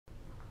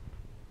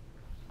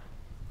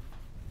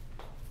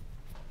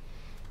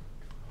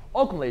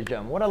Welcome, ladies and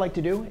gentlemen. What I'd like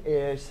to do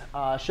is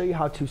show you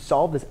how to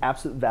solve this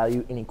absolute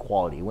value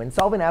inequality. When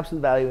solving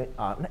absolute value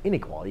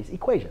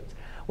equations.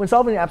 When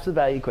solving absolute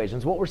value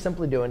equations, what we're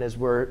simply doing is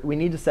we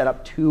need to set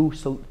up two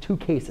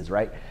cases,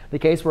 right? The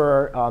case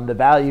where the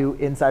value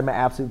inside my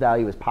absolute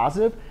value is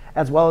positive,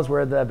 as well as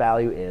where the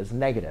value is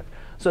negative.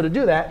 So to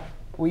do that,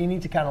 we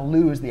need to kind of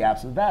lose the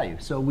absolute value.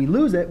 So we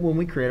lose it when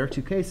we create our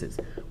two cases,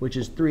 which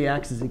is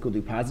 3x is equal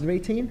to positive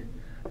 18,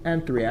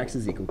 and 3x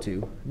is equal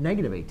to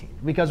negative 18.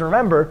 Because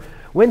remember,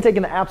 when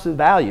taking the absolute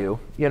value,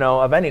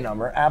 of any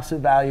number,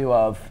 absolute value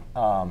of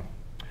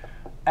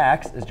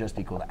x is just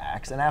equal to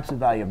x, and absolute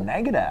value of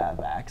negative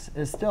x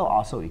is still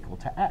also equal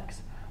to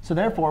x. So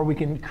therefore, we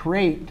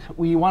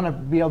want to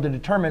be able to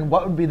determine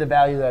what would be the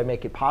value that I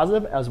make it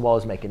positive as well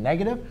as make it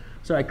negative.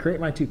 So I create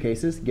my two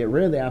cases, get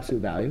rid of the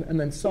absolute value, and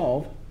then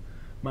solve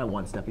my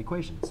one-step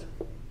equations.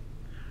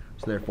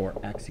 So therefore,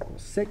 x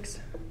equals 6,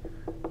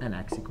 and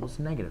x equals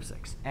negative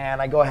 6.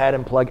 And I go ahead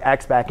and plug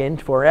x back in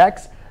for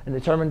x and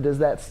determine, is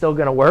that still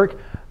going to work?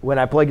 When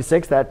I plug a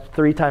 6, that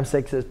 3 times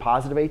 6 is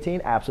positive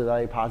 18. Absolute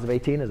value of positive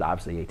 18 is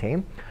obviously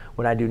 18.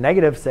 When I do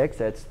negative 6,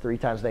 that's 3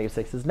 times negative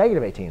 6 is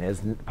negative 18.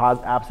 Is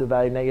absolute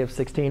value of negative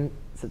 16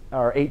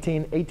 or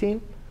 18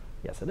 18?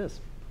 Yes, it is.